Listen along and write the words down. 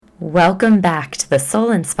Welcome back to the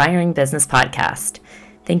Soul Inspiring Business Podcast.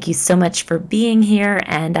 Thank you so much for being here.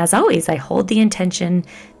 And as always, I hold the intention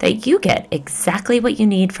that you get exactly what you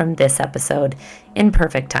need from this episode in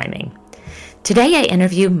perfect timing. Today, I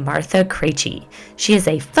interview Martha Krejci. She is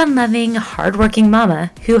a fun-loving, hardworking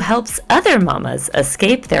mama who helps other mamas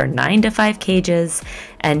escape their 9-to-5 cages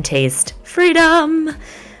and taste freedom.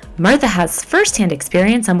 Martha has firsthand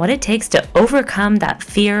experience on what it takes to overcome that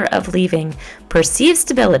fear of leaving perceived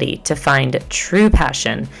stability to find true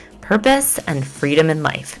passion, purpose, and freedom in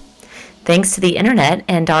life. Thanks to the internet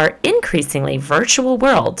and our increasingly virtual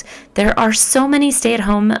world, there are so many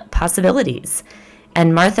stay-at-home possibilities.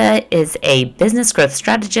 And Martha is a business growth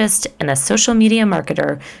strategist and a social media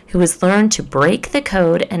marketer who has learned to break the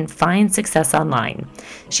code and find success online.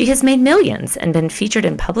 She has made millions and been featured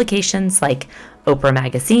in publications like Oprah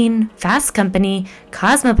Magazine, Fast Company,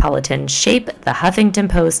 Cosmopolitan, Shape, The Huffington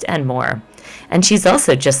Post, and more. And she's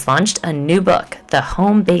also just launched a new book, The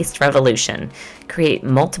Home-Based Revolution: Create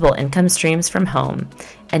Multiple Income Streams from Home.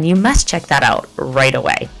 And you must check that out right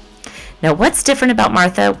away. Now, what's different about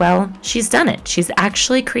Martha? Well, she's done it. She's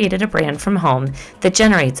actually created a brand from home that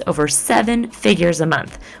generates over 7 figures a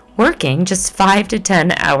month, working just 5 to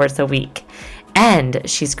 10 hours a week. And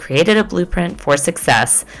she's created a blueprint for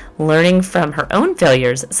success, learning from her own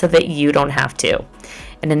failures so that you don't have to.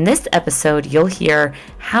 And in this episode, you'll hear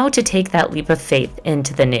how to take that leap of faith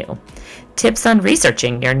into the new, tips on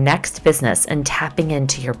researching your next business and tapping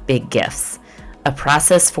into your big gifts, a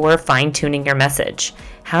process for fine-tuning your message,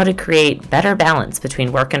 how to create better balance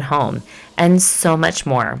between work and home, and so much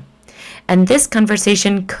more. And this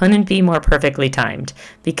conversation couldn't be more perfectly timed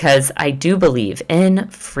because I do believe in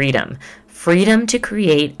freedom. Freedom to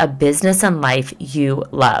create a business and life you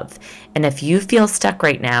love. And if you feel stuck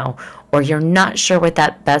right now, or you're not sure what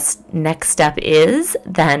that best next step is,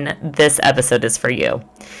 then this episode is for you.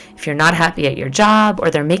 If you're not happy at your job or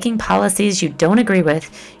they're making policies you don't agree with,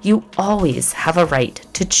 you always have a right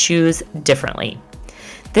to choose differently.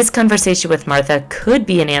 This conversation with Martha could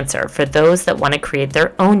be an answer for those that want to create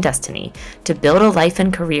their own destiny, to build a life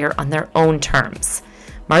and career on their own terms.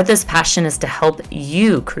 Martha's passion is to help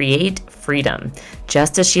you create freedom,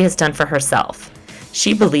 just as she has done for herself.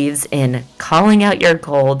 She believes in calling out your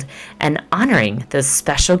gold and honoring those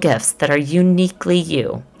special gifts that are uniquely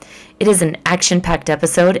you. It is an action-packed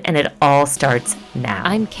episode, and it all starts now.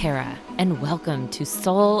 I'm Kara, and welcome to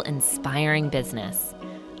Soul Inspiring Business.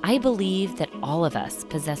 I believe that all of us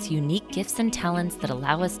possess unique gifts and talents that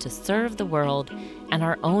allow us to serve the world and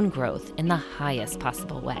our own growth in the highest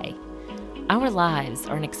possible way. Our lives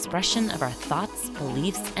are an expression of our thoughts,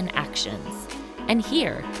 beliefs, and actions. And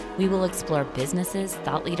here, we will explore businesses,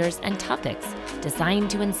 thought leaders, and topics designed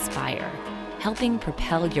to inspire, helping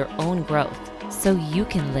propel your own growth so you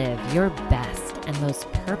can live your best and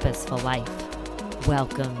most purposeful life.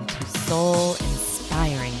 Welcome to Soul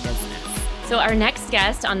Inspiring Business. So our next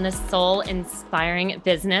guest on the Soul Inspiring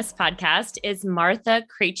Business podcast is Martha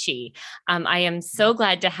Krejci. I am so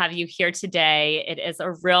glad to have you here today. It is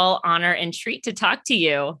a real honor and treat to talk to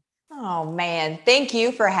you. Oh man, thank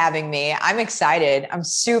you for having me. I'm excited. I'm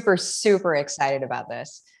super, super excited about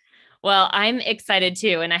this. Well, I'm excited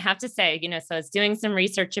too. And I have to say, so I was doing some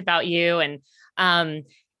research about you and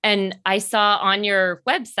I saw on your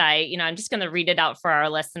website, I'm just going to read it out for our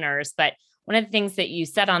listeners, but one of the things that you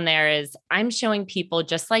said on there is, I'm showing people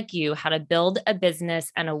just like you how to build a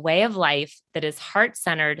business and a way of life that is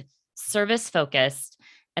heart-centered, service-focused,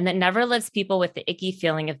 and that never leaves people with the icky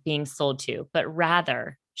feeling of being sold to, but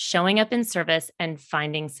rather showing up in service and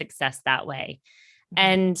finding success that way.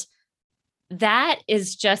 And that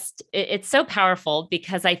is just, it's so powerful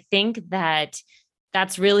because I think that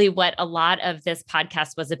that's really what a lot of this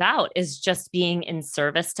podcast was about, is just being in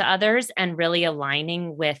service to others and really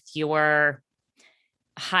aligning with your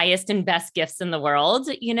highest and best gifts in the world,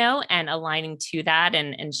 and aligning to that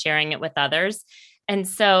and sharing it with others. And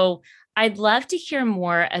so I'd love to hear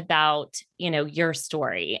more about, your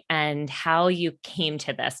story and how you came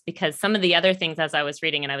to this, because some of the other things, as I was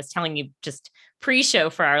reading, and I was telling you just pre-show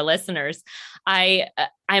for our listeners,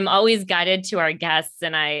 I'm always guided to our guests,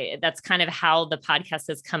 and that's kind of how the podcast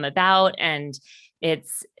has come about. And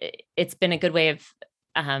it's been a good way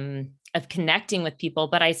of connecting with people.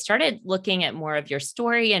 But I started looking at more of your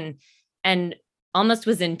story and almost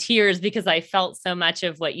was in tears because I felt so much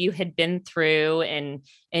of what you had been through in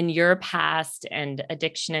your past and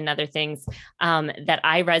addiction and other things that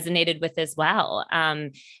I resonated with as well.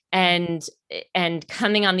 And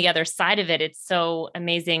coming on the other side of it, it's so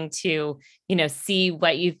amazing to, see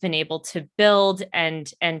what you've been able to build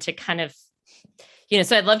and to kind of,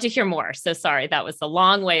 So I'd love to hear more. So sorry, that was a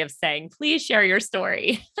long way of saying, please share your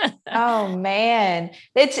story. Oh man.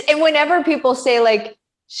 And whenever people say like,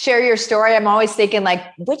 share your story, I'm always thinking like,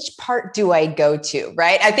 which part do I go to?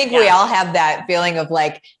 Right. I think we all have that feeling of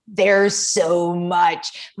like, there's so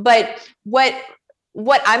much, but what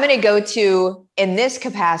I'm going to go to in this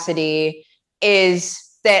capacity is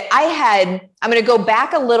that I'm going to go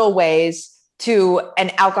back a little ways to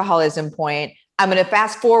an alcoholism point. I'm going to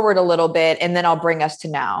fast forward a little bit and then I'll bring us to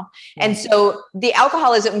now. Yeah. And so the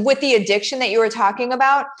alcoholism with the addiction that you were talking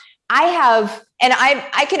about, I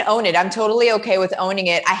can own it. I'm totally okay with owning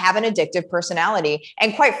it. I have an addictive personality.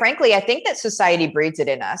 And quite frankly, I think that society breeds it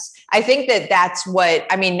in us. I think that that's not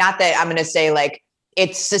that I'm going to say like,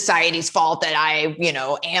 it's society's fault that I,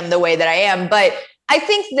 am the way that I am. But I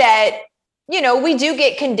think that, we do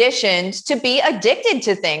get conditioned to be addicted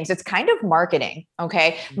to things. It's kind of marketing.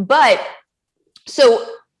 Okay. But so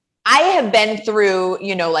I have been through,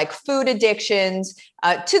 like food addictions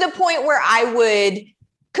to the point where I would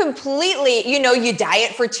completely, you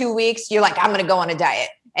diet for 2 weeks. You're like, I'm going to go on a diet.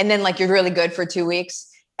 And then like, you're really good for 2 weeks.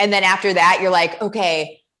 And then after that, you're like,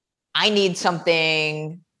 okay, I need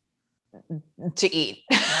something to eat.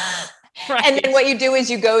 Right. And then what you do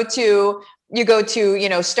is you go to,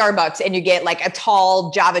 Starbucks and you get like a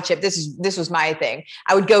tall Java chip. This was my thing.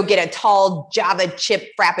 I would go get a tall Java chip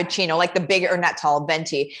Frappuccino, like the big, or not tall,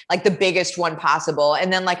 venti, like the biggest one possible.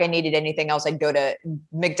 And then like I needed anything else, I'd go to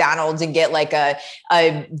McDonald's and get like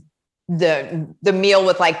the meal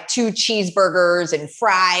with like 2 cheeseburgers and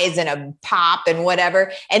fries and a pop and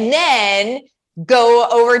whatever. And then go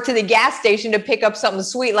over to the gas station to pick up something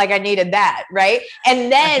sweet. Like I needed that. Right.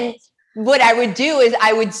 And then what I would do is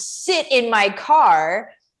I would sit in my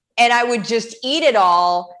car and I would just eat it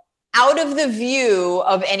all out of the view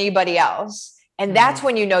of anybody else. And that's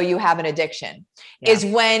when you have an addiction, is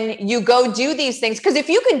when you go do these things. Because if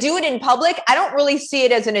you could do it in public, I don't really see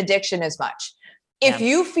it as an addiction as much. If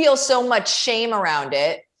you feel so much shame around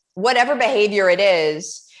it, whatever behavior it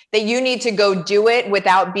is, that you need to go do it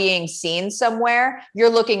without being seen somewhere, you're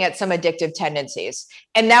looking at some addictive tendencies.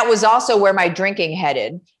 And that was also where my drinking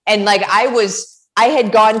headed. And like, I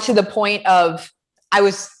had gone to the point of, I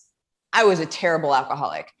was a terrible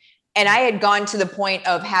alcoholic. And I had gone to the point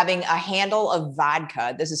of having a handle of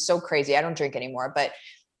vodka. This is so crazy. I don't drink anymore, but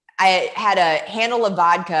I had a handle of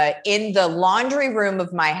vodka in the laundry room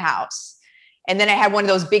of my house. And then I had one of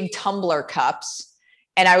those big tumbler cups.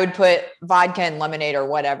 And I would put vodka and lemonade or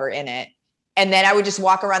whatever in it. And then I would just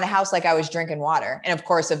walk around the house like I was drinking water. And of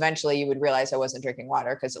course, eventually you would realize I wasn't drinking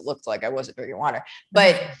water because it looked like I wasn't drinking water.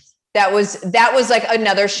 But that was like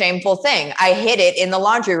another shameful thing. I hid it in the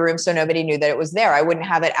laundry room so nobody knew that it was there. I wouldn't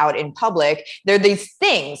have it out in public. There are these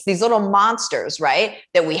things, these little monsters, right,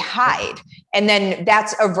 that we hide. And then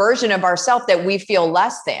that's a version of ourselves that we feel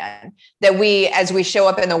less than, that we, as we show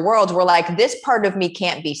up in the world, we're like, this part of me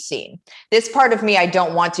can't be seen. This part of me, I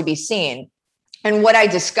don't want to be seen. And what I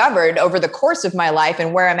discovered over the course of my life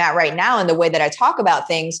and where I'm at right now and the way that I talk about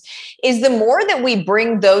things is the more that we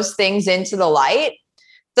bring those things into the light,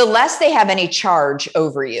 the less they have any charge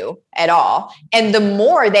over you at all. And the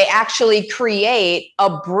more they actually create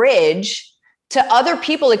a bridge to other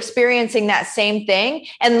people experiencing that same thing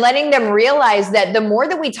and letting them realize that the more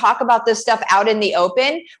that we talk about this stuff out in the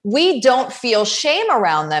open, we don't feel shame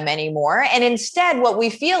around them anymore. And instead, what we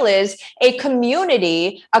feel is a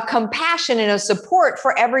community, a compassion and a support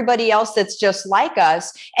for everybody else that's just like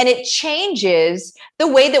us. And it changes the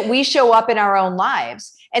way that we show up in our own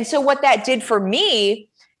lives. And so what that did for me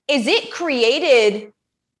is I've created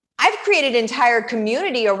entire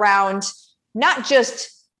community around not just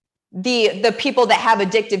the people that have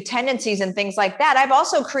addictive tendencies and things like that. I've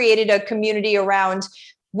also created a community around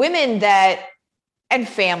women and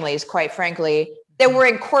families, quite frankly, that were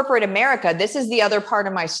in corporate America. This is the other part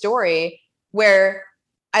of my story where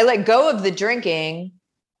I let go of the drinking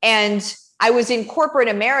and I was in corporate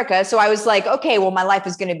America. So I was like, okay, well, my life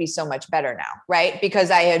is going to be so much better now, right? Because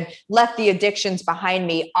I had left the addictions behind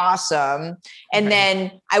me. Awesome. And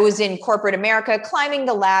then I was in corporate America, climbing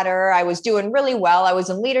the ladder. I was doing really well. I was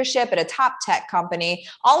in leadership at a top tech company,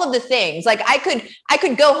 all of the things. Like I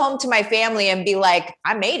could go home to my family and be like,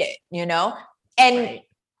 I made it, And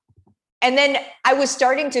then I was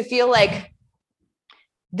starting to feel like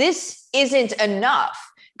this isn't enough.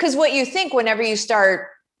 Because what you think whenever you start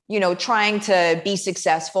trying to be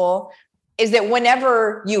successful is that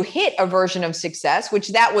whenever you hit a version of success, which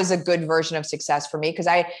that was a good version of success for me, because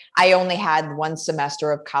I only had 1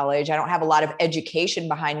 semester of college. I don't have a lot of education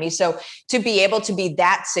behind me. So to be able to be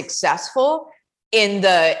that successful in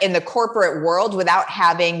the corporate world without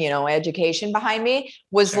having, education behind me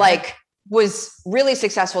was like was really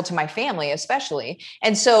successful to my family, especially.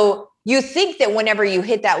 And so you think that whenever you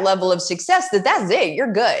hit that level of success, that's it,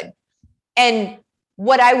 you're good. And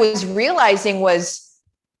what I was realizing was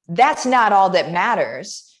that's not all that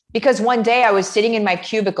matters. Because one day I was sitting in my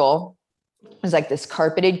cubicle. It was like this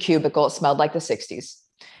carpeted cubicle. It smelled like the 60s.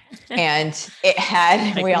 And it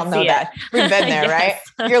had, we all know that. We've been there, yes.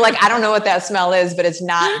 Right? You're like, I don't know what that smell is, but it's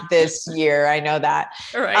not this year. I know that.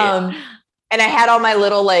 Right. And I had all my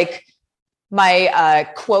little, like, my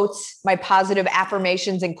quotes, my positive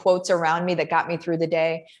affirmations and quotes around me that got me through the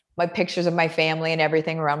day, my pictures of my family and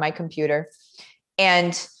everything around my computer.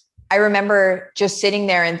 And I remember just sitting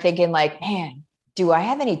there and thinking like, man, do I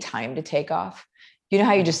have any time to take off? You know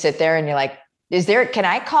how you just sit there and you're like, can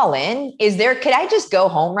I call in? Could I just go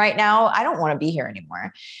home right now? I don't want to be here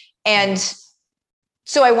anymore. And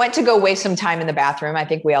so I went to go waste some time in the bathroom. I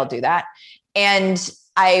think we all do that. And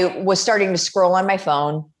I was starting to scroll on my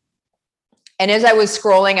phone. And as I was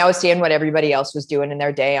scrolling, I was seeing what everybody else was doing in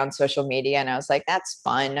their day on social media. And I was like, that's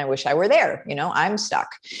fun. I wish I were there. I'm stuck.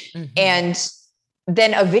 Mm-hmm. And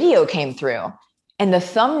then a video came through. And the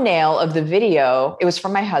thumbnail of the video, it was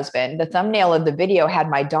from my husband. The thumbnail of the video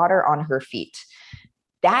had my daughter on her feet.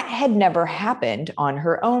 That had never happened on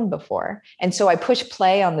her own before. And so I pushed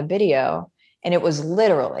play on the video, and it was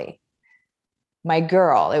literally my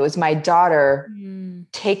girl. It was my daughter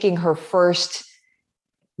taking her first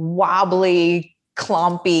wobbly,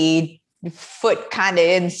 clumpy foot kind of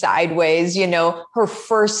in sideways, her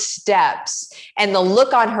first steps, and the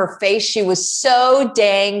look on her face. She was so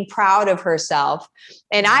dang proud of herself.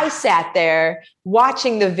 And I sat there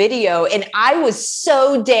watching the video, and I was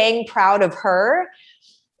so dang proud of her.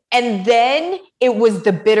 And then it was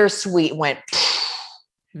the bittersweet went,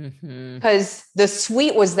 because the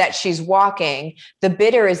sweet was that she's walking. The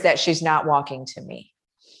bitter is that she's not walking to me.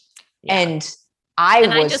 Yeah. And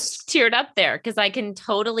I just teared up there because I can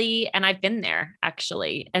totally, and I've been there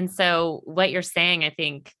actually. And so what you're saying, I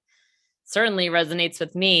think certainly resonates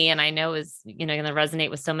with me. And I know is, going to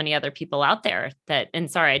resonate with so many other people out there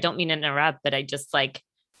and sorry, I don't mean to interrupt, but I just like,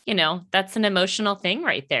 that's an emotional thing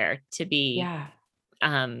right there to be,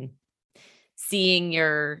 seeing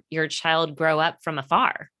your child grow up from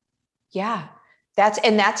afar. Yeah.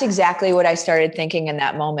 That's exactly what I started thinking in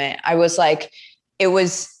that moment. I was like, it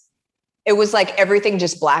was like everything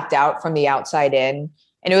just blacked out from the outside in.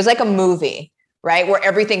 And it was like a movie, right?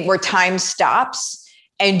 Where time stops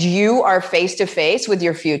and you are face to face with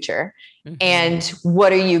your future. Mm-hmm. And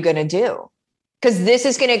what are you going to do? Because this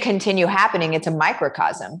is going to continue happening. It's a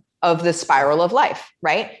microcosm of the spiral of life,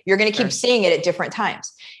 right? You're going to keep seeing it at different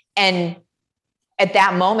times. And at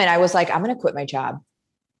that moment, I was like, I'm going to quit my job.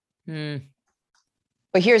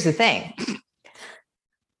 But here's the thing.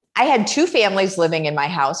 I had two families living in my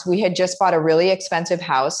house. We had just bought a really expensive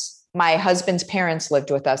house. My husband's parents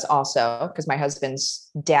lived with us also because my husband's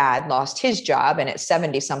dad lost his job, and at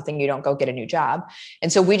 70 something, you don't go get a new job.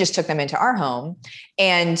 And so we just took them into our home,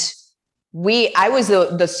 and I was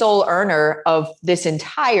the sole earner of this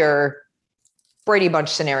entire Brady Bunch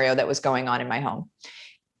scenario that was going on in my home.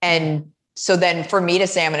 And so then for me to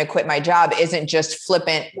say I'm going to quit my job isn't just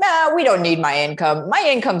flippant. Nah, we don't need my income. My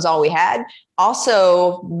income's all we had.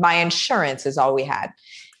 Also, my insurance is all we had.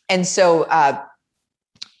 And so I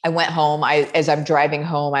went home. As I'm driving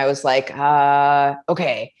home, I was like,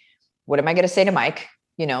 okay, what am I going to say to Mike?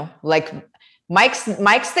 Like Mike's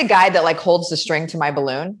the guy that like holds the string to my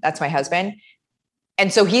balloon. That's my husband.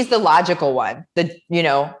 And so he's the logical one, but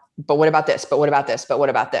what about this? But what about this? But what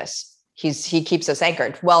about this? He keeps us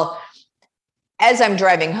anchored. Well, as I'm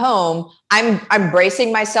driving home, I'm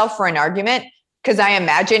bracing myself for an argument because I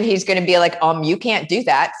imagine he's going to be like, you can't do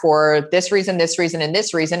that for this reason, and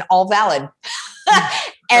this reason, all valid.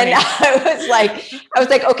 And I was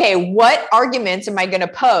like, okay, what arguments am I going to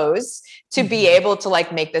pose to be able to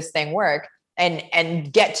like make this thing work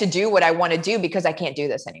and get to do what I want to do, because I can't do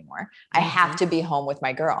this anymore. I have to be home with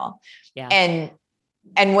my girl. Yeah.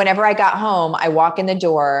 And whenever I got home, I walk in the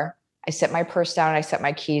door, I set my purse down, I set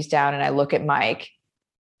my keys down, and I look at Mike,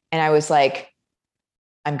 and I was like,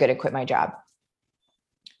 I'm going to quit my job.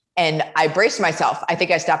 And I braced myself. I think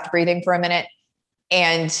I stopped breathing for a minute,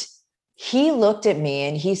 and he looked at me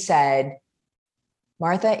and he said,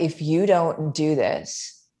 Martha, if you don't do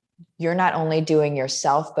this, you're not only doing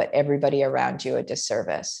yourself, but everybody around you a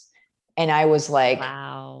disservice. And I was like,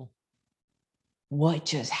 wow, what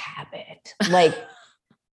just happened? Like,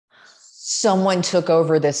 someone took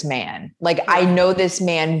over this man. Like, I know this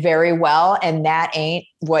man very well, and that ain't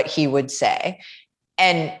what he would say.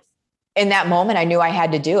 And in that moment, I knew I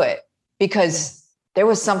had to do it because there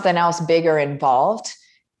was something else bigger involved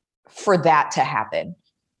for that to happen.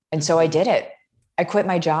 And so I did it. I quit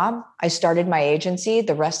my job. I started my agency.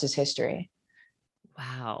 The rest is history.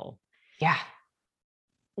 Wow. Yeah.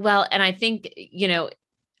 Well, and I think,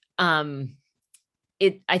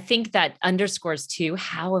 I think that underscores too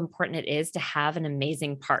how important it is to have an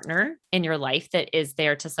amazing partner in your life that is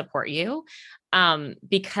there to support you.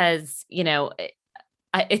 Because,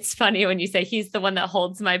 it's funny when you say he's the one that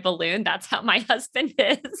holds my balloon. That's how my husband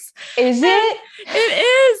is. Is it? It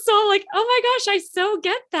is. So like, oh my gosh, I so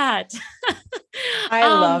get that. I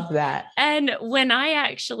love that. And when I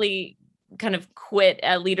actually kind of quit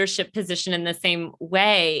a leadership position in the same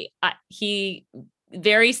way, he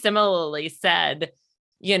very similarly said,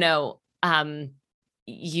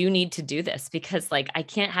 you need to do this because like, I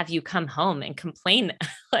can't have you come home and complain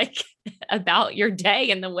like about your day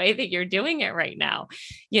and the way that you're doing it right now.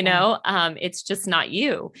 It's just not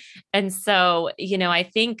you. And so, I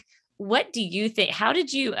think, what do you think? How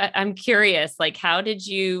did you, I'm curious, like, how did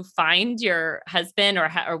you find your husband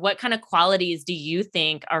or what kind of qualities do you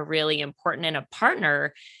think are really important in a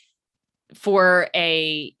partner for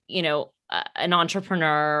an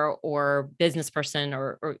entrepreneur or business person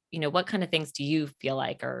or, what kind of things do you feel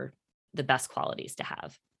like are the best qualities to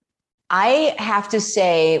have? I have to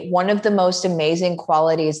say, one of the most amazing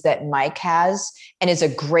qualities that Mike has, and is a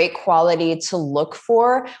great quality to look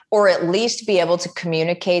for, or at least be able to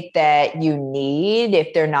communicate that you need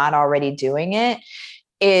if they're not already doing it,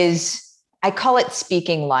 is I call it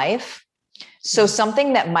speaking life. So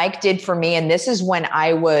something that Mike did for me, and this is when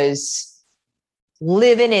I was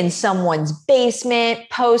living in someone's basement,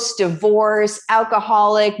 post-divorce,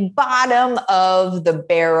 alcoholic, bottom of the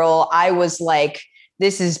barrel. I was like,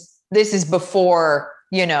 this is before,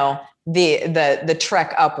 the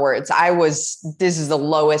trek upwards. This is the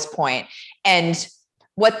lowest point. And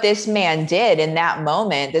what this man did in that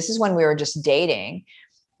moment, this is when we were just dating.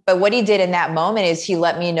 But what he did in that moment is he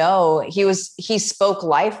let me know he spoke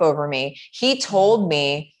life over me. He told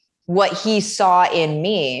me what he saw in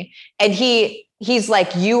me. And he's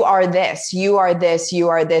like, you are this, you are this, you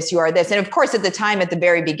are this, you are this. And of course, at the time, at the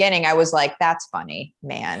very beginning, I was like, that's funny,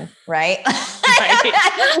 man. Right.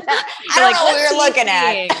 I don't know what you're looking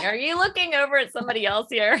at. Are you looking over at somebody else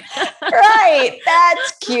here? Right.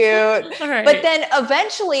 That's cute. Right. But then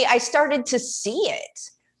eventually I started to see it.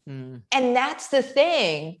 And that's the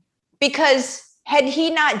thing, because had he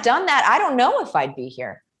not done that, I don't know if I'd be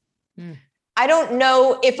here. I don't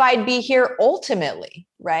know if I'd be here ultimately.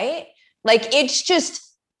 Right. Like, it's just,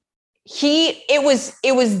 it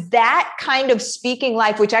was that kind of speaking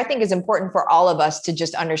life, which I think is important for all of us to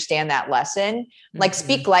just understand that lesson. Like,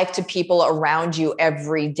 speak life to people around you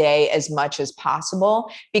every day as much as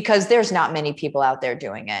possible, because there's not many people out there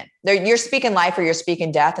doing it. You're speaking life or you're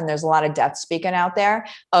speaking death. And there's a lot of death speaking out there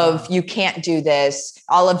of, you can't do this.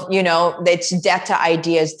 All of, it's death to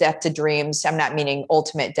ideas, death to dreams. I'm not meaning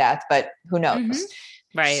ultimate death, but who knows?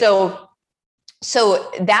 Right. So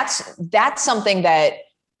that's something that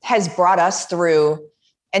has brought us through.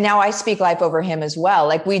 And now I speak life over him as well.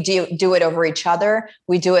 Like, we do it over each other.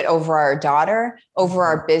 We do it over our daughter, over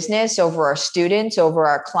our business, over our students, over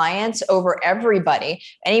our clients, over everybody.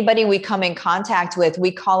 Anybody we come in contact with, we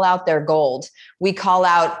call out their gold. We call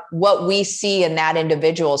out what we see in that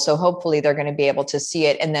individual. So hopefully they're going to be able to see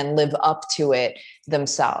it and then live up to it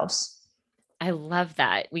themselves. I love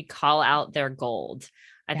that. We call out their gold.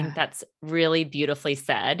 I think that's really beautifully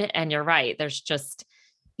said. And you're right. There's just,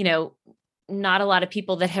 not a lot of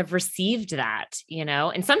people that have received that,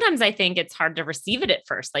 and sometimes I think it's hard to receive it at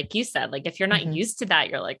first. Like you said, like, if you're not used to that,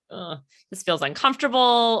 you're like, oh, this feels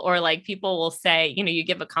uncomfortable. Or like, people will say, you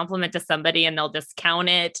give a compliment to somebody and they'll discount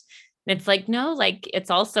it. And it's like, no, like, it's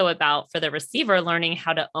also about, for the receiver, learning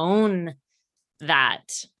how to own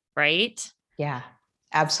that. Right. Yeah,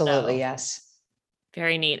 absolutely. So, yes.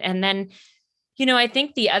 Very neat. And then, I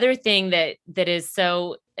think the other thing that is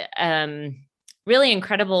so, really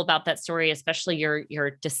incredible about that story, especially your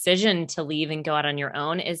decision to leave and go out on your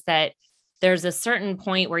own, is that there's a certain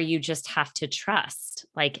point where you just have to trust,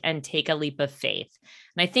 like, and take a leap of faith.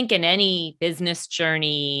 And I think in any business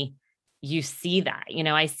journey, you see that,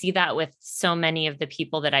 I see that with so many of the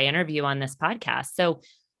people that I interview on this podcast. So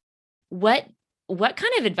what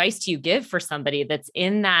kind of advice do you give for somebody that's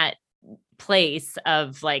in that place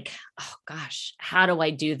of like, oh gosh, how do I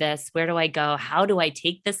do this? Where do I go? How do I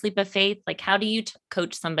take this leap of faith? Like, how do you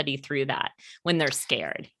coach somebody through that when they're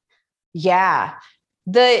scared? Yeah.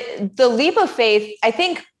 The leap of faith, I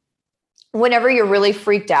think whenever you're really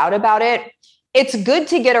freaked out about it, it's good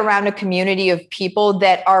to get around a community of people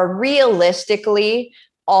that are realistically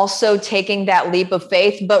also taking that leap of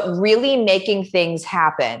faith, but really making things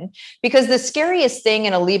happen. Because the scariest thing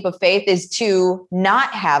in a leap of faith is to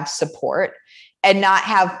not have support and not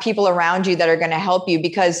have people around you that are going to help you,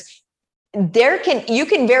 because you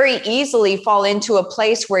can very easily fall into a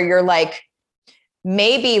place where you're like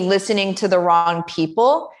maybe listening to the wrong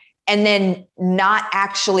people and then not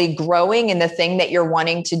actually growing in the thing that you're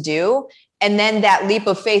wanting to do. And then that leap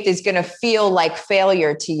of faith is going to feel like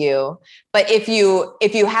failure to you. But if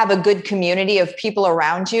you have a good community of people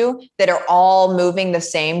around you that are all moving the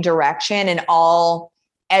same direction and all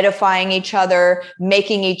edifying each other,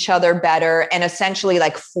 making each other better, and essentially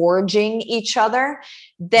like forging each other,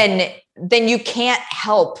 then you can't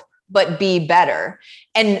help but be better.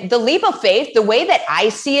 And the leap of faith, the way that I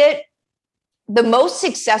see it, the most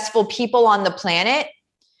successful people on the planet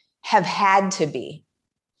have had to be.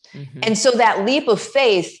 Mm-hmm. And so that leap of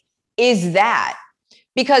faith is that,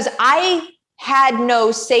 because I had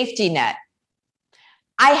no safety net.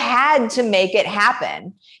 I had to make it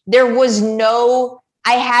happen.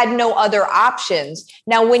 I had no other options.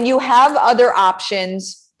 Now, when you have other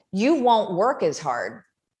options, you won't work as hard.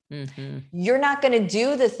 Mm-hmm. You're not going to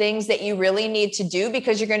do the things that you really need to do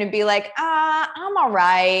because you're going to be like, I'm all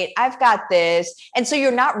right. I've got this. And so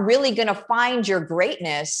you're not really going to find your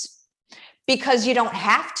greatness because you don't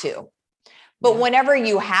have to. But whenever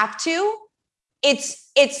you have to,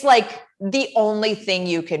 it's like the only thing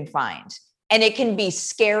you can find. And it can be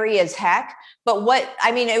scary as heck. But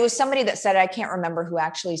it was somebody that said it, I can't remember who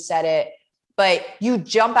actually said it, but you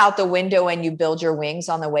jump out the window and you build your wings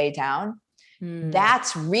on the way down.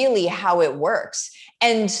 That's really how it works.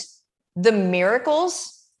 And the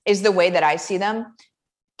miracles, is the way that I see them,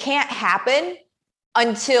 can't happen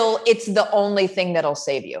until it's the only thing that'll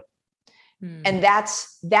save you. And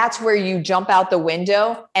that's where you jump out the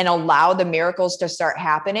window and allow the miracles to start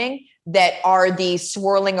happening, that are the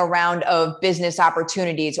swirling around of business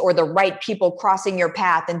opportunities or the right people crossing your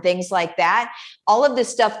path and things like that. All of this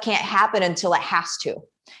stuff can't happen until it has to.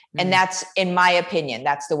 And that's, in my opinion,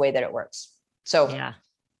 that's the way that it works. So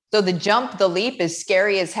the leap is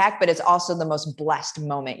scary as heck, but it's also the most blessed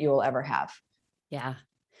moment you will ever have. Yeah.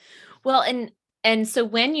 Well, and so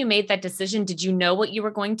when you made that decision, did you know what you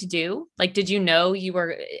were going to do? Like, did you know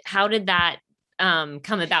how did that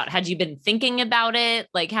come about? Had you been thinking about it?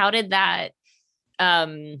 Like, how did that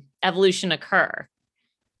evolution occur?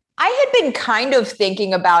 I had been kind of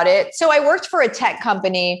thinking about it. So I worked for a tech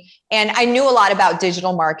company and I knew a lot about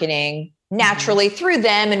digital marketing naturally through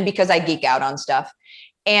them and because I geek out on stuff.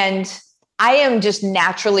 And I am just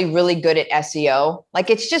naturally really good at SEO. Like,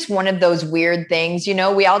 it's just one of those weird things,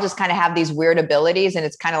 we all just kind of have these weird abilities and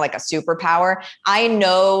it's kind of like a superpower. I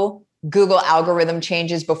know Google algorithm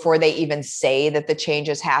changes before they even say that the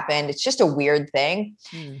changes happened. It's just a weird thing.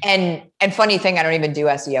 And funny thing, I don't even do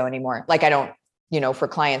SEO anymore. Like, I don't, for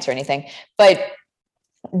clients or anything, but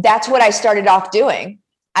that's what I started off doing.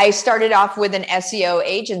 I started off with an SEO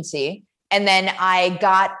agency. And then I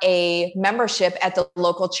got a membership at the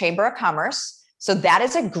local Chamber of Commerce. So that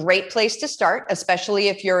is a great place to start, especially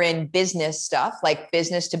if you're in business stuff, like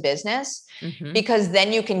business to business, because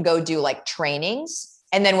then you can go do like trainings.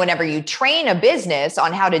 And then whenever you train a business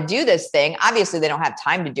on how to do this thing, obviously they don't have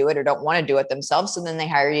time to do it or don't want to do it themselves. So then they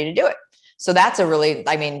hire you to do it. So that's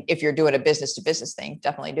if you're doing a business to business thing,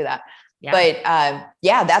 definitely do that. Yeah. But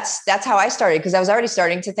that's how I started, because I was already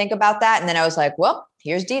starting to think about that. And then I was like, well,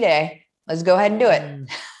 here's D-Day. Let's go ahead and do it.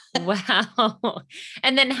 Wow.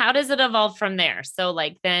 And then how does it evolve from there? So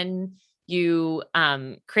like, then you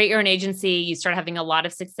create your own agency, you start having a lot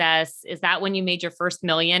of success. Is that when you made your first $1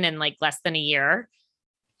 million in like less than a year?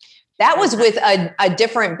 That was with a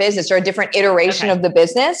different business or a different iteration of the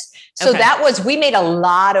business. So we made a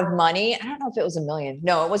lot of money. I don't know if it was $1 million.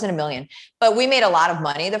 No, it wasn't $1 million, but we made a lot of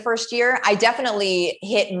money the first year. I definitely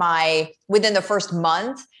within the first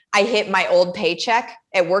month, I hit my old paycheck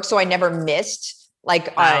at work. So I never missed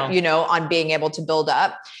on being able to build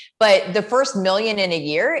up. But the first $1 million in a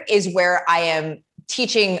year is where I am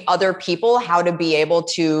teaching other people how to be able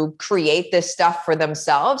to create this stuff for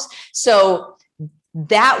themselves. So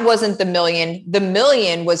that wasn't the $1 million. The $1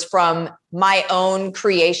 million was from my own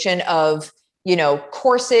creation of,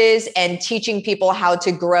 courses and teaching people how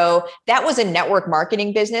to grow. That was a network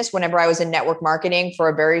marketing business whenever I was in network marketing for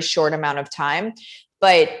a very short amount of time.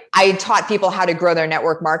 But I taught people how to grow their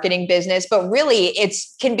network marketing business. But really, it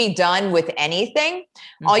can be done with anything.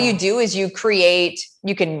 All you do is you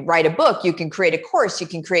can write a book, you can create a course, you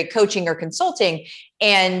can create coaching or consulting,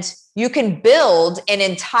 and you can build an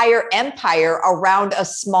entire empire around a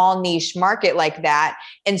small niche market like that.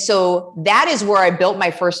 And so that is where I built my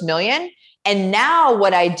first $1 million. And now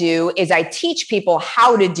what I do is I teach people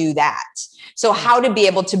how to do that. So how to be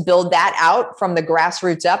able to build that out from the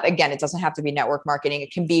grassroots up. Again, it doesn't have to be network marketing.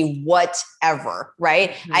 It can be whatever,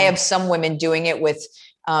 right? Mm-hmm. I have some women doing it with,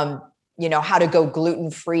 how to go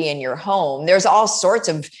gluten-free in your home. There's all sorts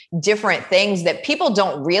of different things that people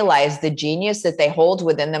don't realize the genius that they hold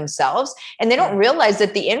within themselves. And they don't realize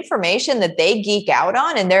that the information that they geek out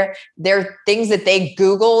on and their things that they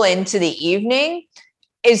Google into the evening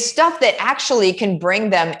is stuff that actually can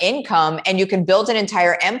bring them income, and you can build an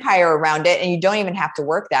entire empire around it, and you don't even have to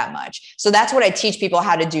work that much. So that's what I teach people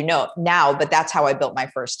how to do now, but that's how I built my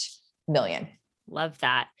first million. Love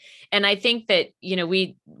that. And I think that,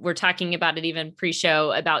 we were talking about it even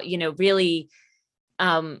pre-show about, really,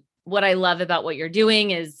 what I love about what you're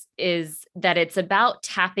doing is that it's about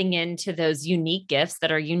tapping into those unique gifts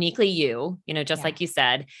that are uniquely you, just like you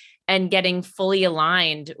said, and getting fully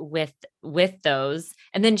aligned with those,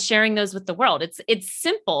 and then sharing those with the world. It's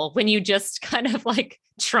simple when you just kind of like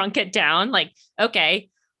trunk it down, like, okay,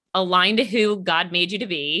 align to who God made you to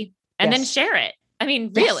be, and then share it. I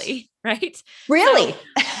mean, really, right? Really.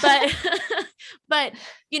 So, but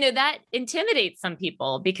that intimidates some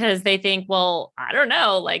people because they think, well, I don't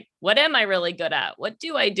know, like, what am I really good at? What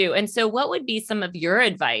do I do? And so what would be some of your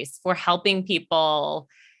advice for helping people,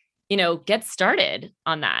 get started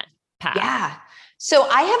on that path? Yeah. So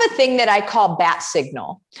I have a thing that I call bat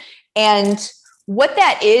signal. And what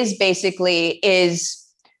that is basically is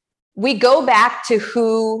we go back to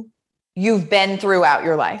who you've been throughout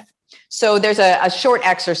your life. So there's a short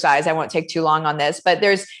exercise. I won't take too long on this, but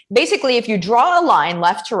there's basically, if you draw a line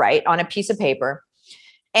left to right on a piece of paper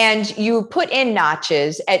and you put in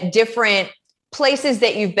notches at different places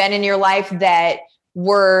that you've been in your life that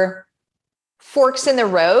were forks in the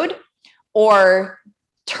road or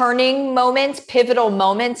turning moments, pivotal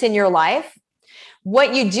moments in your life,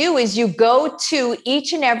 what you do is you go to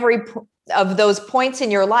each and every of those points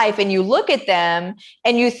in your life and you look at them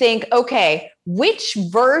and you think, okay, which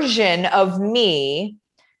version of me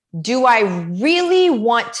do I really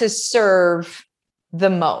want to serve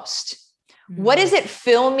the most? Mm-hmm. What does it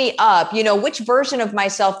fill me up? Which version of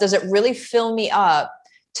myself does it really fill me up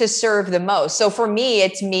to serve the most? So for me,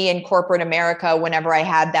 it's me in corporate America. Whenever I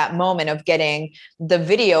had that moment of getting the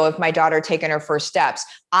video of my daughter taking her first steps,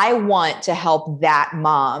 I want to help that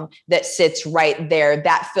mom that sits right there.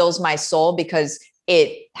 That fills my soul because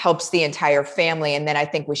it helps the entire family. And then I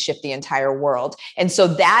think we shift the entire world. And so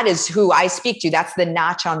that is who I speak to. That's the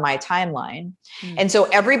notch on my timeline. Mm-hmm. And so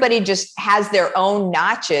everybody just has their own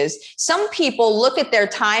notches. Some people look at their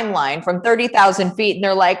timeline from 30,000 feet and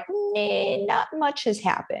they're like, not much has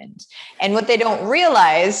happened. And what they don't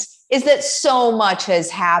realize is that so much has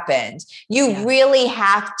happened. You really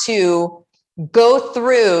have to go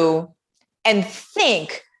through and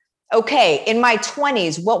think, okay, in my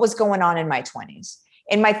 20s, what was going on in my 20s?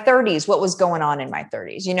 In my 30s, what was going on in my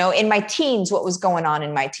 30s? In my teens, what was going on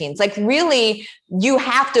in my teens? Like, really, you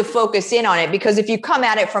have to focus in on it, because if you come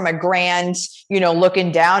at it from a grand,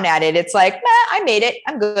 looking down at it, it's like, I made it,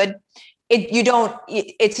 I'm good.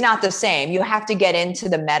 It's not the same. You have to get into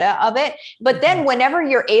the meta of it. But then whenever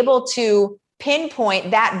you're able to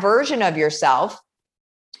pinpoint that version of yourself,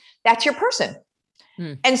 that's your person.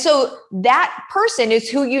 And so that person is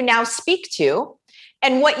who you now speak to.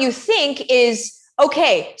 And what you think is,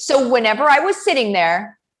 okay, so whenever I was sitting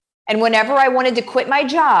there and whenever I wanted to quit my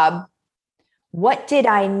job, what did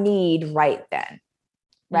I need right then?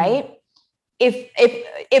 Right?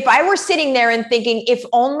 If I were sitting there and thinking, if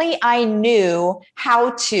only I knew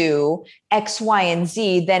how to X, Y, and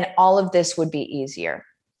Z, then all of this would be easier.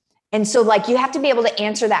 And so you have to be able to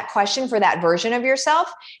answer that question for that version of yourself.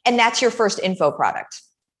 And that's your first info product.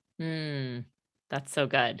 That's so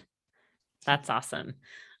good. That's awesome.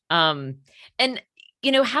 And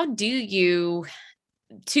how do you,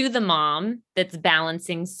 to the mom that's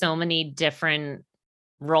balancing so many different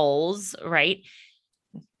roles, right?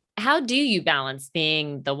 How do you balance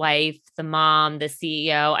being the wife, the mom, the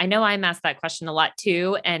CEO? I know I'm asked that question a lot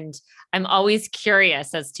too. And I'm always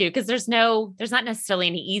curious as to, because there's not necessarily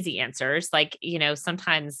any easy answers.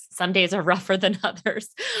 Sometimes some days are rougher than others,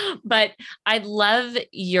 but I'd love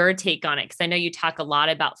your take on it, because I know you talk a lot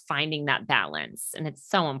about finding that balance, and it's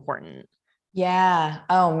so important. Yeah.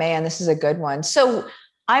 Oh man, this is a good one. So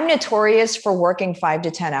I'm notorious for working 5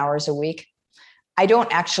 to 10 hours a week. I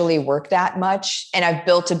don't actually work that much. And I've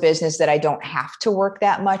built a business that I don't have to work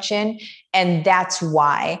that much in. And that's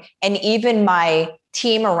why. And even my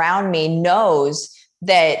team around me knows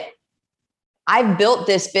that I've built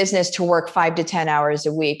this business to work 5 to 10 hours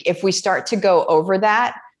a week. If we start to go over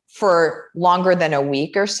that for longer than a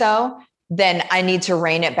week or so, then I need to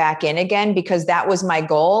rein it back in again, because that was my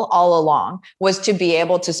goal all along, was to be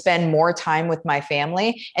able to spend more time with my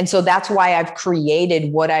family. And so that's why I've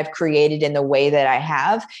created what I've created in the way that I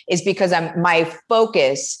have, is because my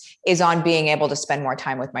focus is on being able to spend more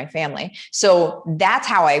time with my family. So that's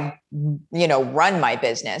how I, run my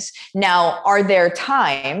business. Now, are there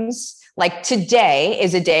times, like today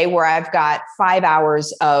is a day where I've got 5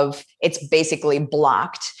 hours of, it's basically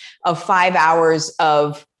blocked, of 5 hours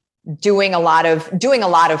of doing a lot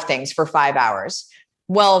of things for 5 hours.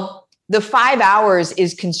 Well, the 5 hours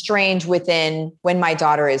is constrained within when my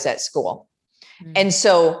daughter is at school. Mm-hmm. And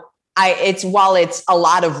so while it's a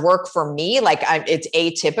lot of work for me, like it's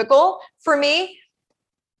atypical for me,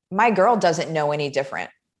 my girl doesn't know any different.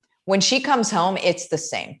 When she comes home, it's the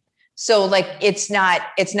same. So like, it's not,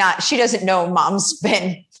 she doesn't know mom's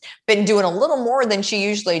been doing a little more than she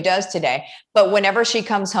usually does today. But whenever she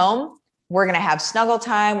comes home, we're going to have snuggle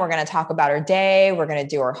time. We're going to talk about her day. We're going to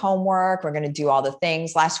do her homework. We're going to do all the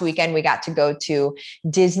things. Last weekend, we got to go to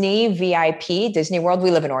Disney VIP, Disney World. We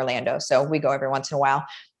live in Orlando, so we go every once in a while,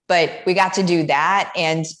 but we got to do that.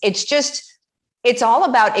 And it's all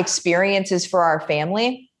about experiences for our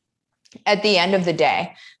family at the end of the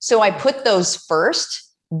day. So I put those first.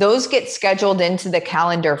 Those get scheduled into the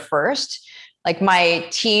calendar first. Like my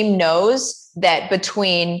team knows that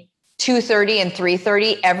between 2:30 and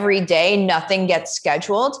 3:30 every day, nothing gets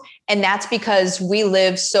scheduled. And that's because we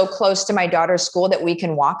live so close to my daughter's school that we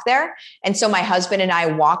can walk there. And so my husband and I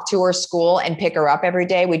walk to her school and pick her up every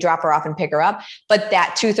day. We drop her off and pick her up. But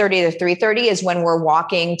that 2:30 to 3:30 is when we're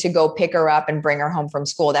walking to go pick her up and bring her home from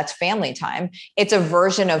school. That's family time. It's a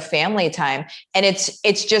version of family time. And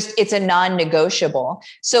it's a non-negotiable.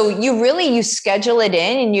 So you schedule it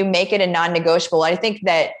in and you make it a non-negotiable. I think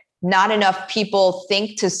that not enough people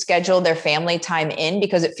think to schedule their family time in,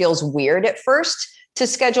 because it feels weird at first to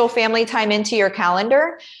schedule family time into your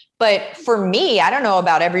calendar. But for me, I don't know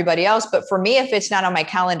about everybody else, but for me, if it's not on my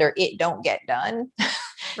calendar, it don't get done.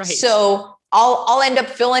 Right. So I'll end up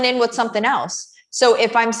filling in with something else. So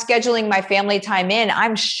if I'm scheduling my family time in,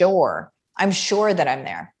 I'm sure that I'm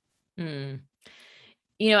there. Mm.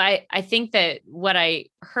 I think that what I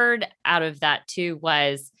heard out of that too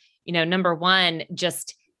was, number one,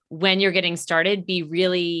 just when you're getting started, be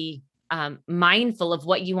really mindful of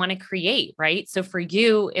what you want to create, right? So for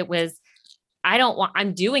you, it was,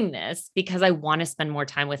 I'm doing this because I want to spend more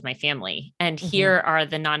time with my family. And here are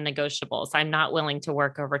the non-negotiables. I'm not willing to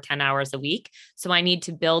work over 10 hours a week. So I need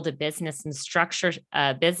to build a business and structure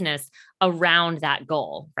a business around that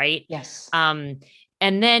goal, right? Yes. And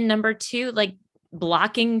then number two, like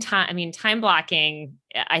blocking time. Time blocking,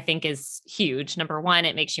 I think, is huge. Number one,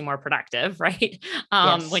 it makes you more productive, right?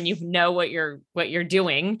 Yes. When you know what you're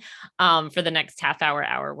doing for the next half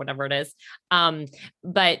hour, whatever it is.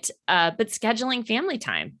 But scheduling family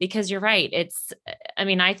time, because you're right.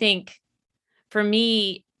 I think for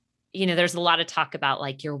me, there's a lot of talk about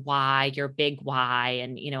like your why, your big why,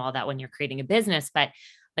 and all that when you're creating a business. But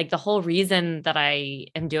like the whole reason that I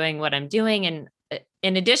am doing what I'm doing, and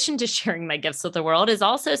in addition to sharing my gifts with the world, is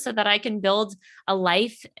also so that I can build a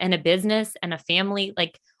life and a business and a family,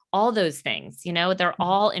 like all those things, they're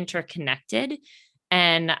all interconnected.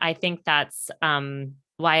 And I think that's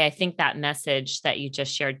why I think that message that you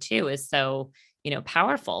just shared too is so,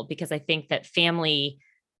 powerful, because I think that family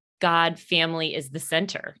is the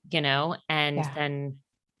center, and then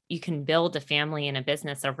you can build a family and a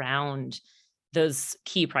business around those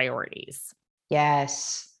key priorities.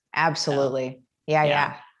 Yes, absolutely. So,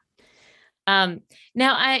 yeah.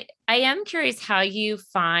 Now I am curious how you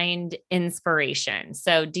find inspiration.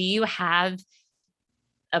 So do you have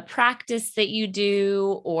a practice that you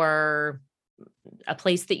do, or a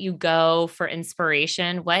place that you go for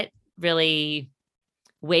inspiration? What really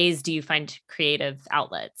ways do you find creative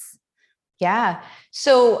outlets? Yeah.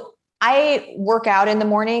 So I work out in the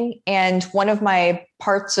morning, and one of my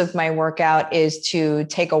parts of my workout is to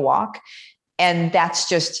take a walk. And that's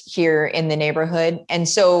just here in the neighborhood. And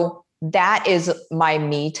so that is my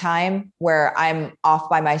me time, where I'm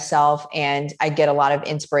off by myself and I get a lot of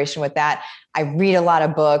inspiration with that. I read a lot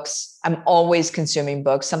of books. I'm always consuming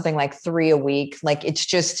books, something like 3 a week. Like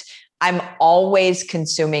I'm always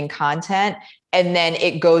consuming content. And then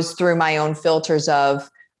it goes through my own filters of,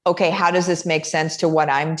 okay, how does this make sense to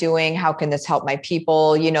what I'm doing? How can this help my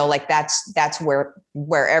people? Like that's where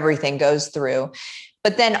everything goes through.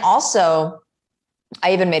 But then also,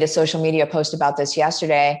 I even made a social media post about this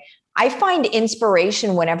yesterday. I find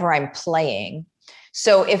inspiration whenever I'm playing.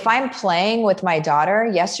 So if I'm playing with my daughter,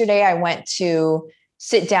 yesterday I went to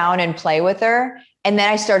sit down and play with her, and then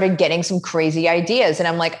I started getting some crazy ideas, and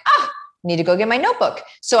I'm like, need to go get my notebook.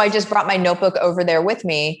 So I just brought my notebook over there with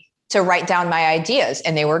me to write down my ideas,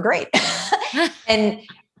 and they were great. and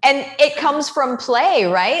it comes from play,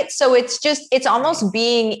 right? So it's almost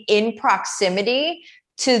being in proximity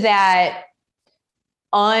to that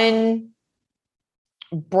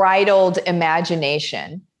unbridled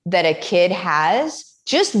imagination that a kid has,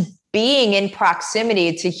 just being in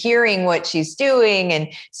proximity to hearing what she's doing and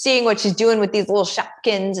seeing what she's doing with these little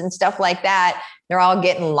Shopkins and stuff like that. They're all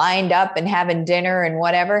getting lined up and having dinner and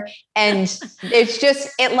whatever. And it's just,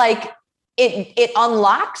 it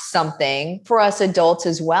unlocks something for us adults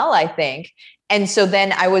as well, I think. And so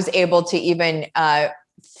then I was able to even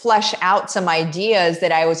flesh out some ideas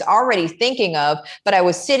that I was already thinking of, but I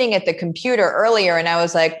was sitting at the computer earlier and I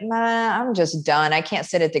was like, I'm just done. I can't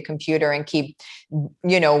sit at the computer and keep,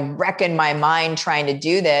 wrecking my mind trying to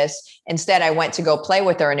do this. Instead, I went to go play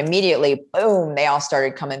with her, and immediately, boom, they all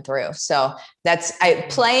started coming through. So that's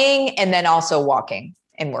playing, and then also walking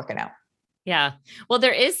and working out. Yeah. Well,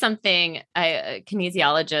 there is something, a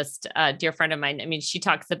kinesiologist, a dear friend of mine, I mean, she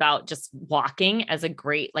talks about just walking as a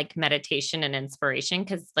great like meditation and inspiration,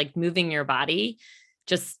 because like moving your body,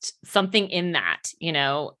 just something in that,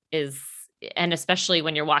 is, and especially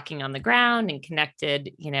when you're walking on the ground and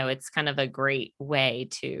connected, it's kind of a great way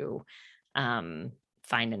to find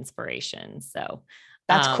inspiration. So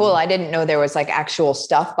that's cool. I didn't know there was like actual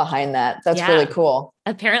stuff behind that. That's really cool.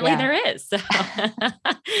 Apparently there is. So,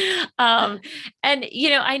 and,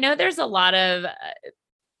 I know there's a lot of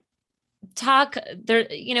talk there,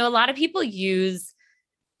 a lot of people use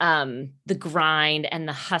the grind and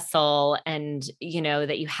the hustle, and,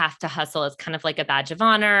 that you have to hustle as kind of like a badge of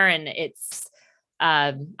honor. And it's,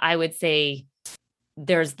 I would say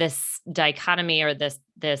there's this dichotomy or this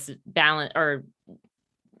balance or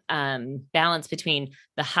balance between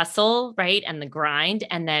the hustle, right, and the grind,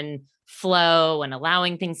 and then flow and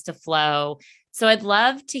allowing things to flow. So I'd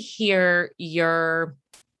love to hear your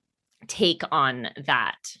take on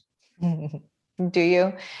that. Do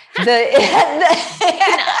you?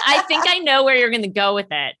 I think I know where you're going to go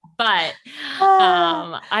with it, but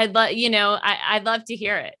I'd love to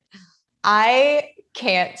hear it. I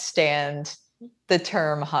can't stand the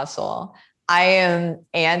term hustle. I am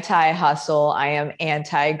anti-hustle. I am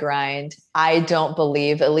anti-grind. I don't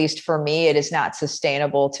believe, at least for me, it is not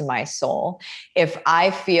sustainable to my soul. If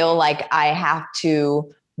I feel like I have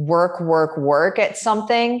to work at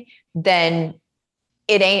something, then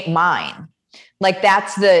it ain't mine. Like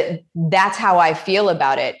that's how I feel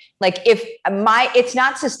about it. Like it's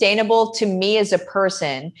not sustainable to me as a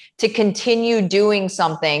person to continue doing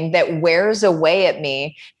something that wears away at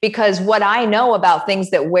me, because what I know about things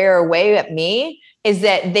that wear away at me is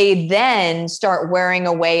that they then start wearing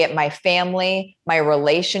away at my family, my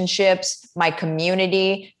relationships, my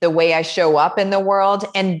community, the way I show up in the world.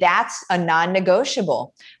 And that's a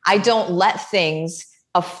non-negotiable. I don't let things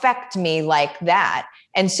affect me like that.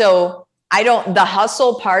 And so the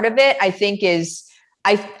hustle part of it, I think is,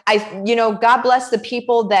 God bless the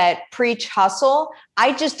people that preach hustle.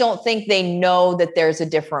 I just don't think they know that there's a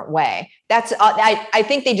different way. I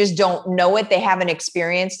think they just don't know it. They haven't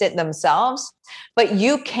experienced it themselves, but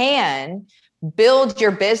you can build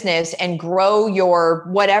your business and grow your,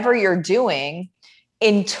 whatever you're doing,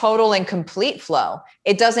 in total and complete flow.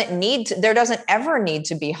 There doesn't ever need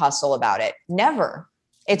to be hustle about it. Never.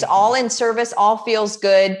 It's all in service, all feels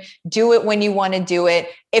good. Do it when you want to do it.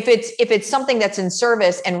 If it's something that's in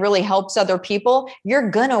service and really helps other people, you're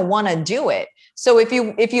going to want to do it. So if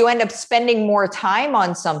you end up spending more time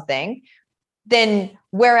on something, then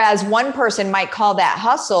whereas one person might call that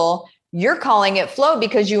hustle, you're calling it flow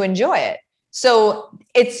because you enjoy it. So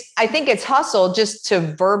I think it's hustle, just to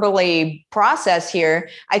verbally process here.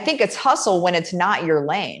 I think it's hustle when it's not your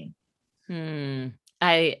lane.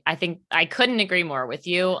 I think I couldn't agree more with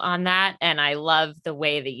you on that. And I love the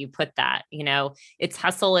way that you put that, it's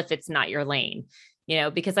hustle if it's not your lane,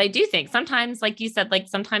 because I do think sometimes, like you said, like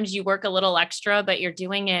sometimes you work a little extra, but you're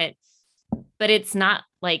doing it, but it's not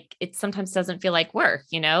like, it sometimes doesn't feel like work,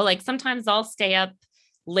 like sometimes I'll stay up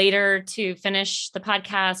later to finish the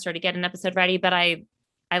podcast or to get an episode ready, but I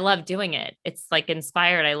love doing it. It's like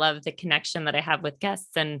inspired. I love the connection that I have with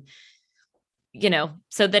guests, and,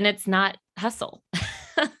 so then it's not hustle.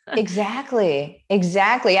 Exactly.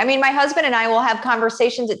 I mean, my husband and I will have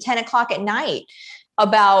conversations at 10 o'clock at night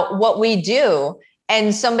about what we do.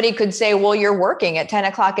 And somebody could say, well, you're working at 10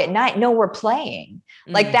 o'clock at night. No, we're playing.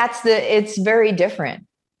 Like it's very different.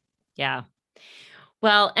 Yeah.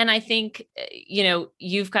 Well, and I think,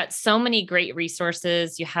 you've got so many great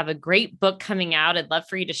resources. You have a great book coming out. I'd love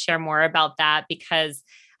for you to share more about that, because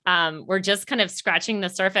we're just kind of scratching the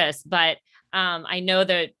surface, but I know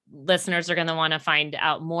that listeners are going to want to find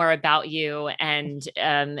out more about you. And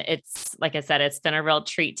it's, like I said, it's been a real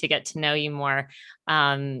treat to get to know you more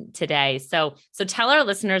today. So tell our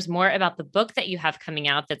listeners more about the book that you have coming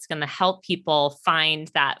out that's going to help people find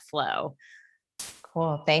that flow.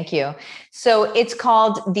 Cool. Thank you. So it's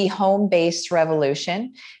called The Home-Based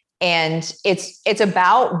Revolution. And it's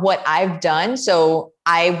about what I've done. So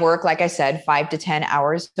I work, like I said, 5 to 10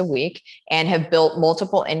 hours a week and have built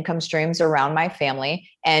multiple income streams around my family.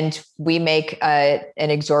 And we make an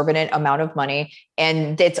exorbitant amount of money.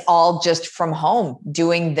 And it's all just from home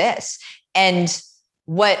doing this. And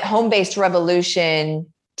what Home-Based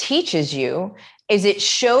Revolution teaches you is it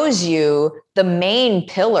shows you the main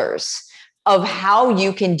pillars of how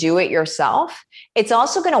you can do it yourself. It's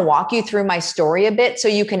also going to walk you through my story a bit so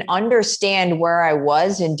you can understand where I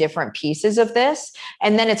was in different pieces of this.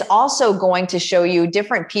 And then it's also going to show you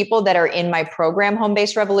different people that are in my program,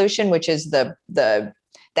 Home-Based Revolution, which is the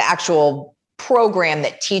actual program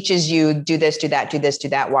that teaches you do this, do that, do this, do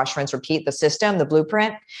that, wash, rinse, repeat, the system, the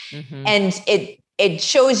blueprint. Mm-hmm. And it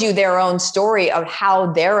shows you their own story of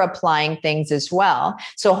how they're applying things as well.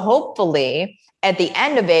 So hopefully at the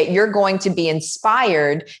end of it, you're going to be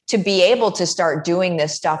inspired to be able to start doing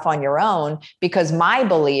this stuff on your own, because my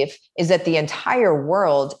belief is that the entire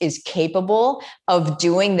world is capable of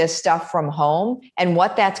doing this stuff from home. And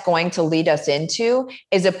what that's going to lead us into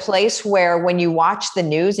is a place where when you watch the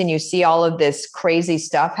news and you see all of this crazy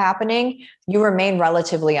stuff happening, you remain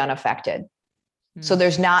relatively unaffected. So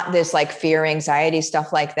there's not this like fear, anxiety,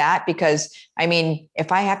 stuff like that, because I mean,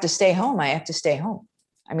 if I have to stay home, I have to stay home.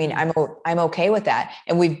 I mean, I'm okay with that.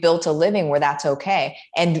 And we've built a living where that's okay.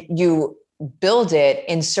 And you build it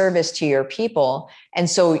in service to your people. And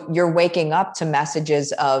so you're waking up to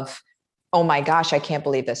messages of, oh my gosh, I can't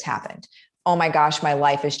believe this happened. Oh my gosh, my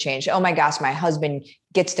life has changed. Oh my gosh, my husband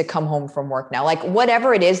gets to come home from work now. Like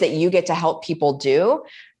whatever it is that you get to help people do,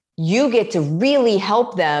 you get to really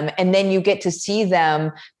help them. And then you get to see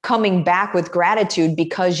them coming back with gratitude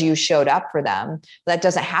because you showed up for them. That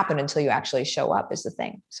doesn't happen until you actually show up is the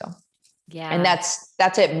thing. So, yeah. And that's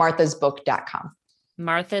at marthasbook.com.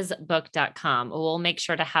 marthasbook.com. We'll make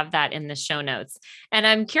sure to have that in the show notes. And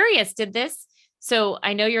I'm curious, so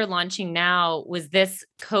I know you're launching now. Was this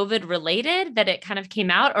COVID related that it kind of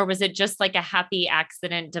came out, or was it just like a happy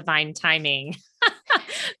accident, divine timing?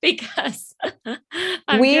 Because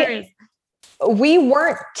I'm curious. We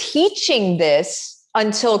weren't teaching this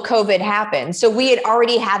until COVID happened. So we had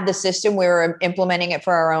already had the system. We were implementing it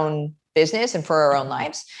for our own business and for our own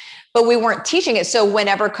lives, but we weren't teaching it. So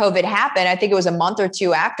whenever COVID happened, I think it was a month or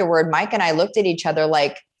two afterward, Mike and I looked at each other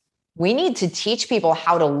like, we need to teach people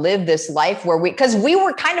how to live this life because we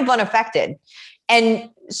were kind of unaffected. And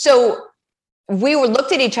so we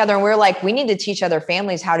looked at each other and we were like, we need to teach other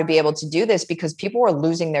families how to be able to do this, because people were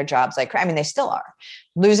losing their jobs. They still are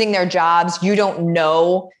losing their jobs. You don't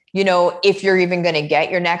know, if you're even going to get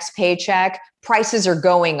your next paycheck. Prices are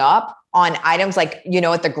going up on items like,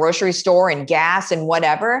 at the grocery store and gas and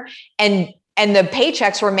whatever. And the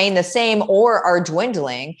paychecks remain the same or are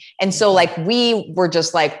dwindling. And so we were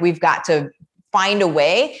just like, we've got to find a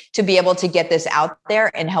way to be able to get this out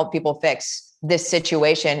there and help people fix this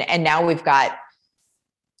situation. And now we've got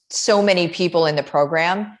so many people in the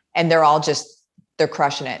program and they're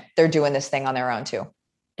crushing it. They're doing this thing on their own too.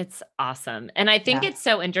 It's awesome. And I think it's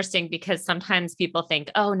so interesting because sometimes people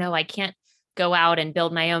think, oh no, I can't go out and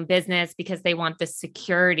build my own business because they want the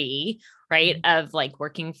security, right? Of like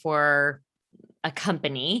working for a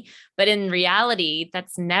company. But in reality,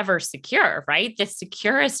 that's never secure, right? The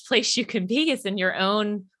securest place you can be is in your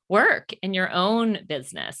own work, in your own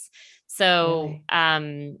business. So,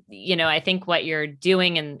 I think what you're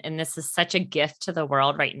doing, and this is such a gift to the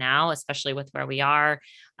world right now, especially with where we are.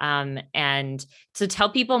 And to tell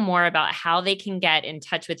people more about how they can get in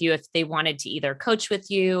touch with you if they wanted to either coach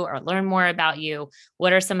with you or learn more about you,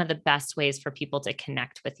 what are some of the best ways for people to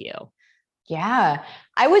connect with you? Yeah,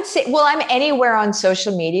 I would say, I'm anywhere on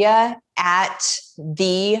social media at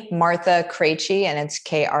the Martha Krejci, and it's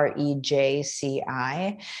Krejci.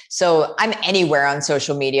 So I'm anywhere on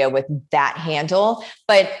social media with that handle,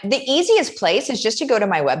 but the easiest place is just to go to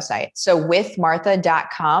my website. So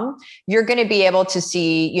withmartha.com, you're going to be able to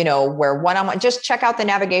see, where one-on-one, just check out the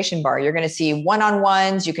navigation bar. You're going to see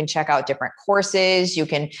one-on-ones. You can check out different courses. You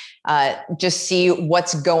can just see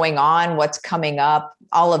what's going on, what's coming up,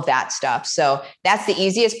 all of that stuff. So that's the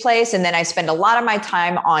easiest place. And then I spend a lot of my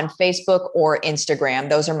time on Facebook or Instagram.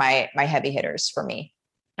 Those are my heavy hitters for me.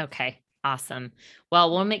 Okay. Awesome.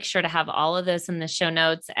 Well, we'll make sure to have all of those in the show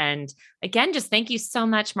notes. And again, just thank you so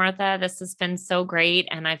much, Martha. This has been so great.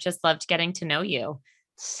 And I've just loved getting to know you.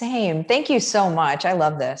 Same. Thank you so much. I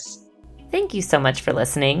love this. Thank you so much for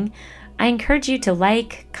listening. I encourage you to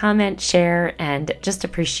like, comment, share, and just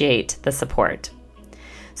appreciate the support.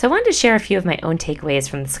 So I wanted to share a few of my own takeaways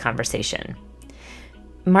from this conversation.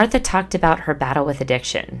 Martha talked about her battle with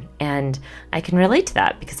addiction, and I can relate to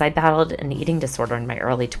that because I battled an eating disorder in my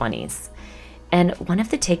early 20s. And one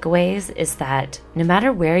of the takeaways is that no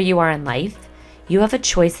matter where you are in life, you have a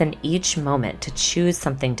choice in each moment to choose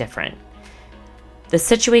something different. The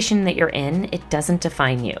situation that you're in, it doesn't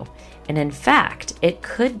define you. And in fact, it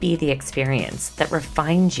could be the experience that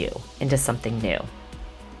refines you into something new.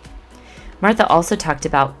 Martha also talked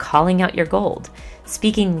about calling out your gold,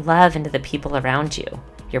 speaking love into the people around you,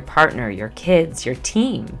 your partner, your kids, your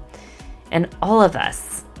team. And all of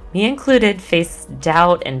us, me included, face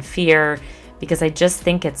doubt and fear because I just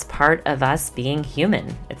think it's part of us being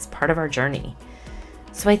human. It's part of our journey.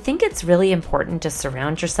 So I think it's really important to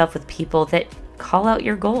surround yourself with people that call out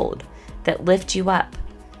your gold, that lift you up.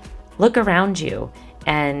 Look around you,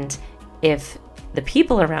 and if the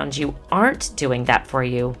people around you aren't doing that for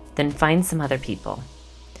you, then find some other people.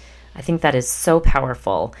 I think that is so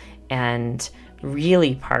powerful, and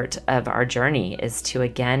really part of our journey is to,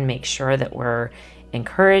 again, make sure that we're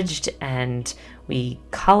encouraged and we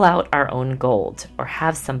call out our own gold, or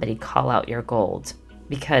have somebody call out your gold,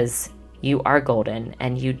 because you are golden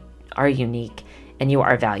and you are unique and you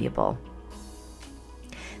are valuable.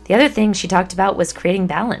 The other thing she talked about was creating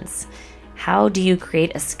balance. How do you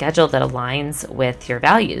create a schedule that aligns with your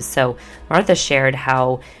values? So Martha shared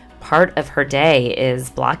how part of her day is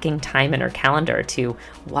blocking time in her calendar to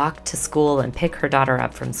walk to school and pick her daughter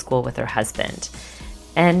up from school with her husband.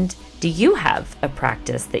 And do you have a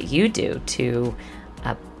practice that you do to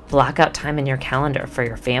block out time in your calendar for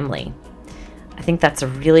your family? I think that's a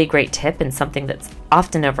really great tip and something that's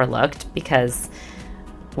often overlooked because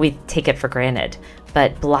we take it for granted.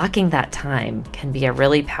 But blocking that time can be a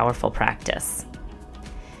really powerful practice.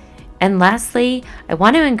 And lastly, I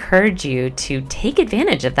want to encourage you to take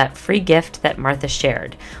advantage of that free gift that Martha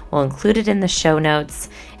shared. We'll include it in the show notes.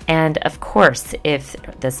 And of course, if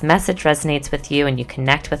this message resonates with you and you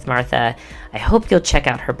connect with Martha, I hope you'll check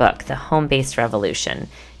out her book, The Home-Based Revolution.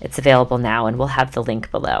 It's available now, and we'll have the link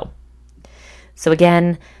below. So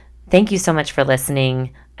again, thank you so much for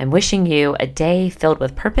listening. I'm wishing you a day filled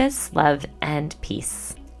with purpose, love, and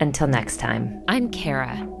peace. Until next time. I'm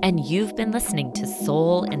Kara, and you've been listening to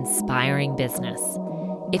Soul Inspiring Business.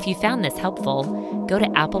 If you found this helpful, go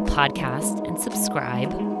to Apple Podcasts and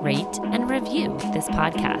subscribe, rate, and review this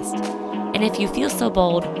podcast. And if you feel so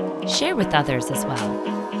bold, share with others as well.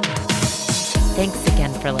 Thanks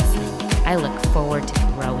again for listening. I look forward to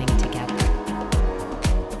growing together.